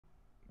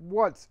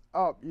What's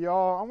up,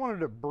 y'all? I wanted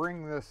to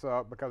bring this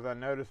up because I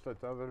noticed it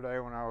the other day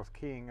when I was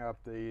keying up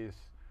these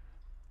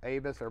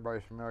ABUS.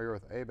 Everybody's familiar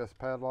with ABUS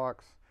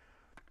padlocks.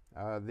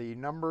 The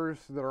numbers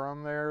that are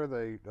on there,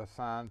 they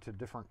assign to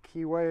different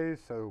keyways.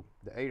 So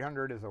the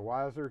 800 is a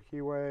Weiser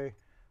keyway.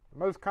 The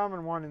most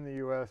common one in the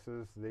US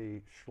is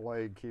the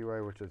Schlage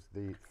keyway, which is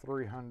the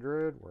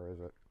 300. Where is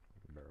it?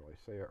 You barely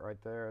see it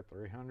right there,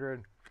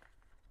 300.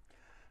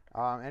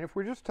 And if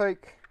we just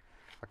take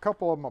a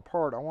couple of them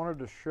apart, I wanted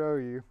to show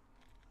you.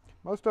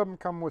 Most of them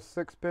come with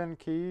 6-pin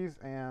keys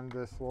and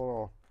this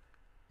little,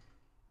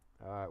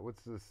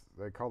 what's this?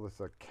 They call this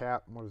a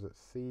cap. What is it?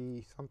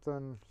 C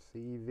something?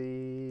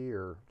 CV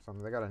or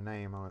something. They got a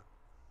name on it.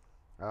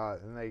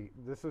 And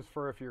this is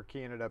for if you're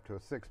keying it up to a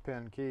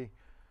 6-pin key.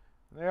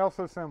 They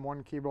also send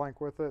one key blank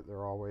with it.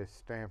 They're always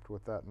stamped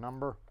with that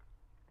number.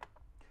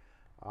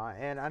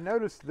 And I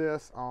noticed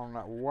this on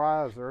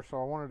Weiser,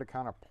 so I wanted to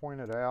kind of point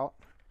it out.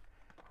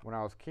 When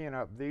I was keying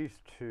up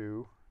these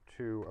two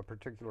to a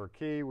particular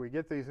key, we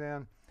get these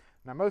in.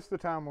 Now most of the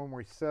time when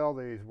we sell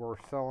these, we're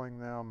selling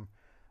them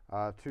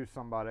to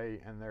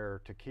somebody and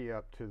they're to key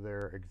up to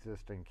their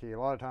existing key. A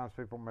lot of times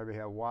people maybe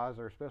have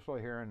Weiser,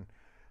 especially here in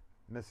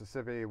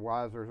Mississippi.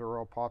 Weiser's a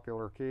real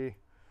popular key.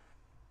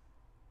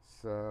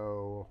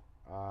 So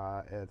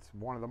it's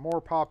one of the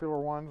more popular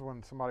ones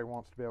when somebody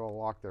wants to be able to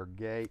lock their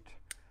gate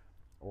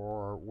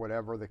or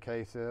whatever the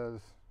case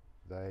is.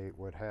 They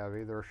would have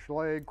either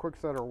Schlage,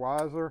 Kwikset, or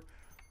Weiser.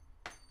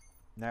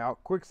 Now,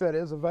 Kwikset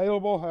is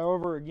available.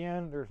 However,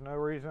 again, there's no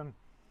reason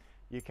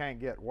you can't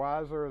get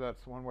Weiser.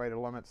 That's one way to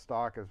limit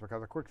stock, is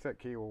because a Kwikset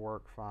key will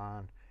work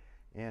fine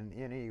in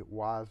any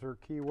Weiser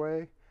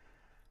keyway.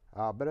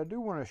 But I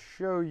do want to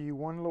show you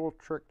one little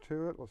trick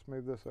to it. Let's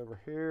move this over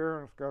here.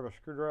 Let's grab a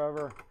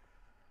screwdriver.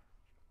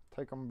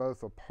 Take them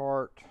both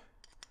apart.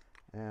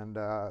 And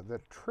the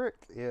trick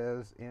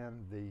is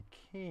in the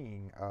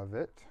keying of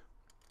it.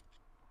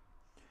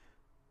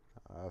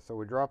 So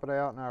we drop it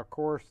out. Now, of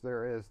course,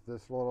 there is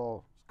this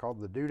little, it's called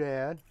the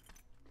doodad.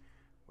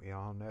 We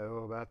all know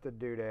about the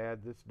doodad.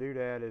 This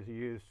doodad is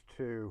used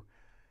to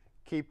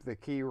keep the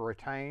key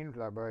retained.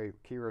 That way,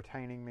 key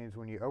retaining means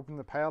when you open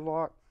the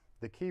padlock,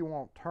 the key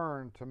won't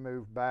turn to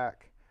move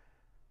back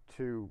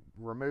to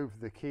remove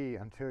the key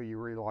until you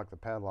relock the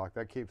padlock.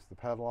 That keeps the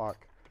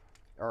padlock,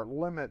 or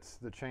limits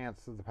the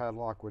chance that the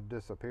padlock would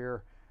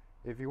disappear.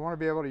 If you want to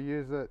be able to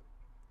use it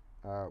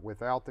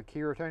without the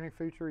key retaining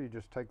feature, you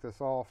just take this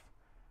off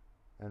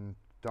and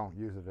don't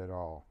use it at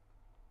all.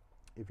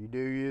 If you do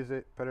use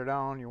it, put it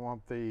on. You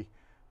want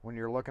when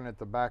you're looking at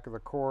the back of the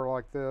core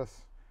like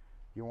this,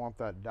 you want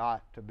that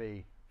dot to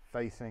be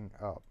facing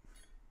up.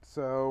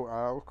 So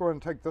let's go ahead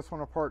and take this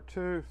one apart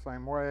too,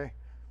 same way,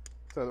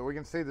 so that we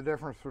can see the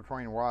difference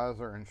between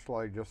Weiser and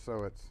Schlage, just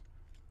so it's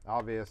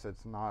obvious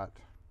it's not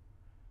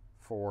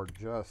for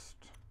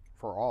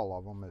all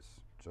of them. It's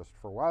just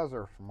for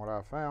Weiser from what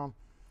I found.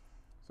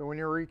 So when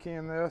you're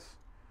rekeying this,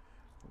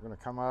 you're going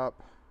to come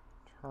up,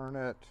 turn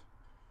it,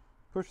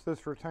 push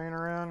this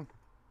retainer in,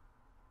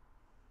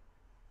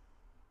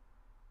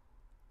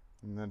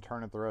 and then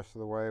turn it the rest of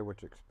the way,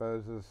 which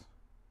exposes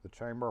the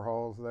chamber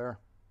holes there.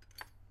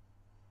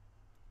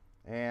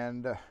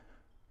 And we'll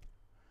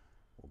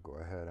go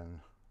ahead and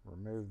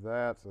remove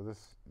that. So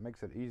this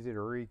makes it easy to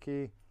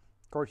rekey.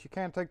 Of course, you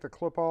can take the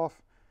clip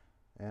off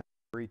and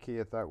rekey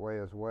it that way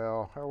as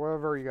well.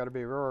 However, you got to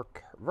be very,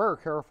 very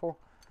careful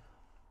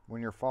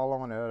when you're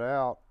following it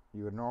out.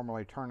 You would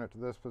normally turn it to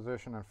this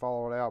position and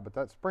follow it out, but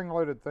that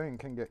spring-loaded thing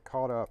can get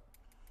caught up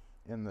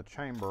in the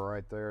chamber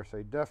right there, so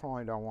you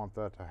definitely don't want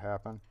that to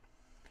happen.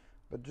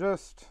 But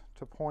just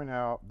to point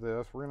out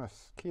this, we're going to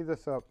key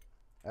this up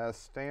as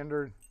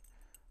standard.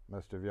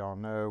 Most of y'all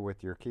know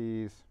with your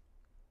keys,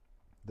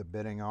 the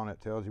bitting on it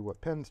tells you what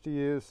pins to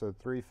use, so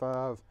 3,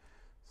 5,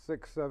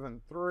 6,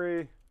 7,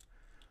 3,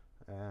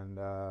 and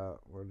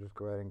we'll just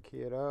go ahead and key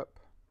it up.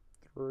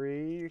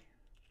 3,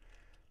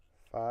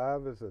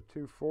 5 is a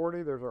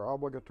 240. There's our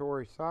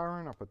obligatory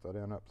siren. I put that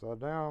in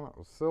upside down. That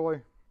was silly.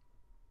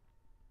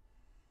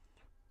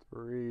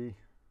 3,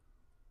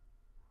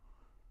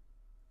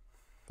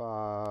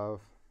 5,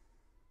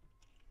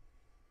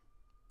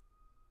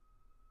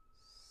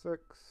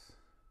 6,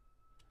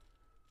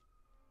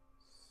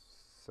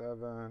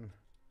 7,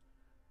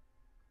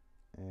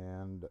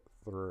 and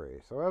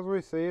 3. So as we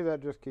see,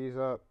 that just keys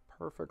up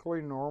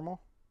perfectly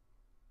normal.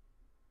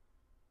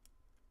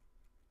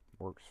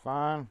 Works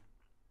fine.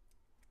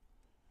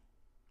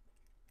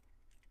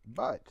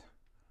 But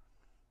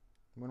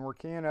when we're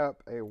keying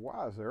up a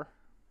Weiser,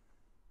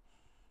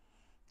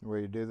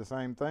 we do the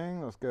same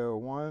thing. Let's go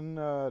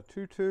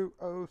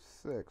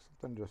 12206.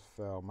 Something just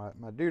fell.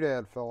 My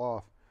doodad fell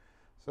off.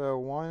 So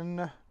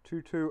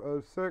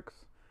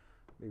 12206.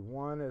 The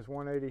 1 is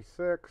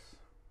 186.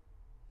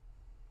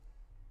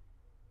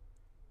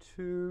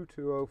 2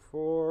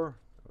 204.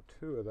 Oh,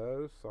 2 of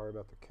those. Sorry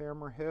about the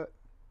camera hit.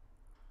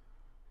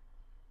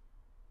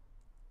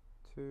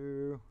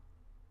 2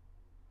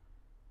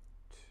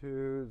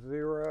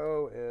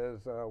 0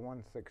 is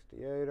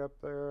 168 up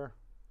there,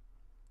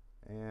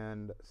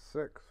 and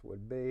 6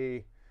 would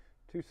be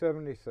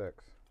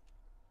 276.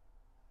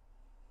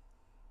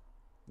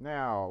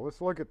 Now,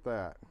 let's look at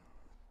that.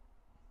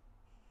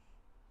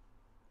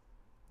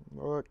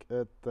 Look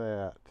at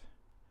that.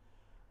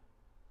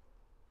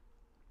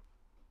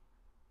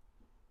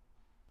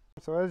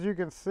 So as you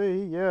can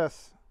see,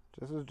 yes,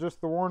 this is just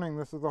the warning.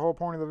 This is the whole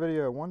point of the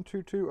video.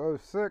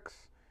 12206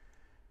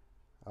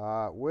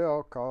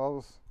 will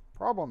cause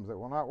problems. It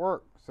will not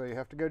work. So you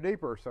have to go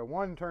deeper. So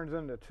 1 turns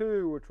into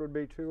 2, which would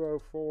be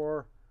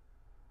 204.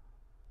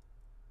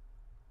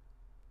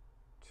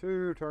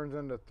 2 turns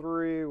into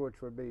 3,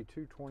 which would be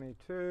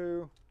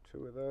 222.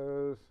 2 of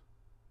those.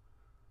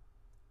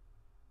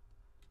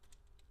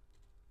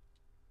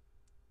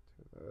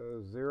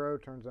 0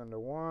 turns into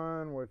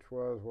 1, which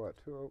was what?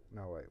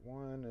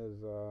 1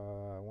 is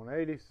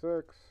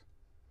 186.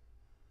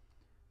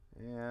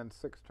 And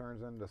 6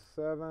 turns into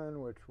 7,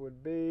 which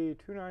would be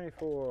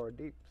 294.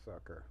 Deep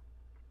sucker.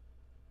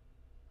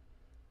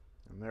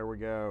 And there we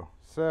go.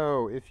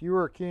 So if you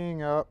are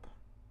keying up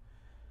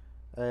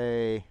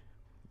a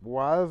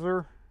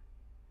Weiser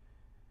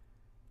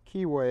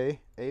keyway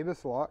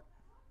ABUS lock,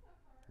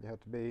 you have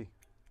to be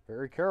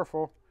very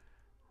careful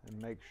and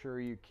make sure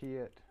you key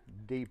it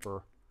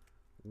deeper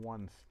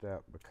 1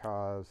 step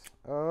because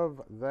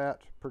of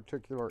that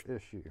particular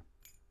issue.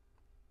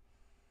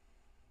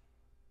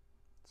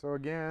 So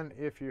again,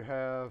 if you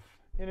have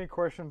any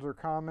questions or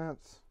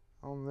comments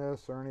on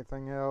this or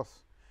anything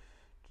else,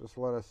 just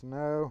let us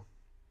know.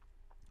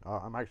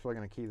 I'm actually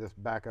going to key this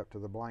back up to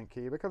the blank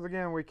key because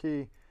again, we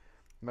key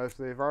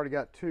mostly. I've already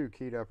got 2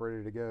 keyed up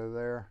ready to go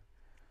there.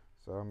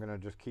 So I'm going to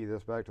just key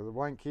this back to the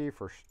blank key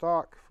for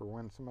stock for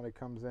when somebody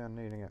comes in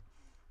needing it.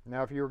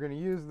 Now, if you were going to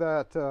use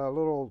that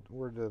little,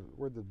 where'd the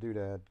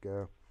doodad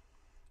go?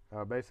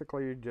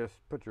 Basically, you just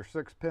put your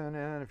 6-pin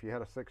in. If you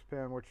had a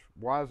 6-pin, which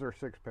Weiser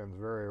 6-pin is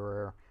very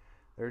rare.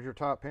 There's your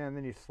top pin.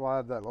 Then you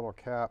slide that little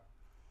cap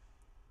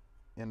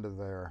into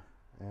there,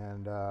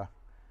 and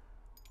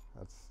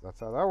that's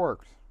how that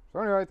works. So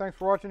anyway, thanks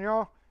for watching,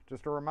 y'all.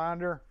 Just a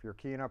reminder: if you're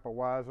keying up a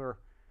Weiser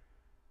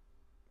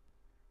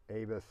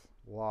ABUS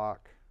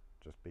lock,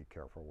 just be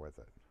careful with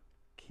it.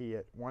 Key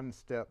it 1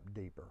 step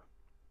deeper.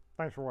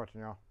 Thanks for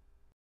watching, y'all.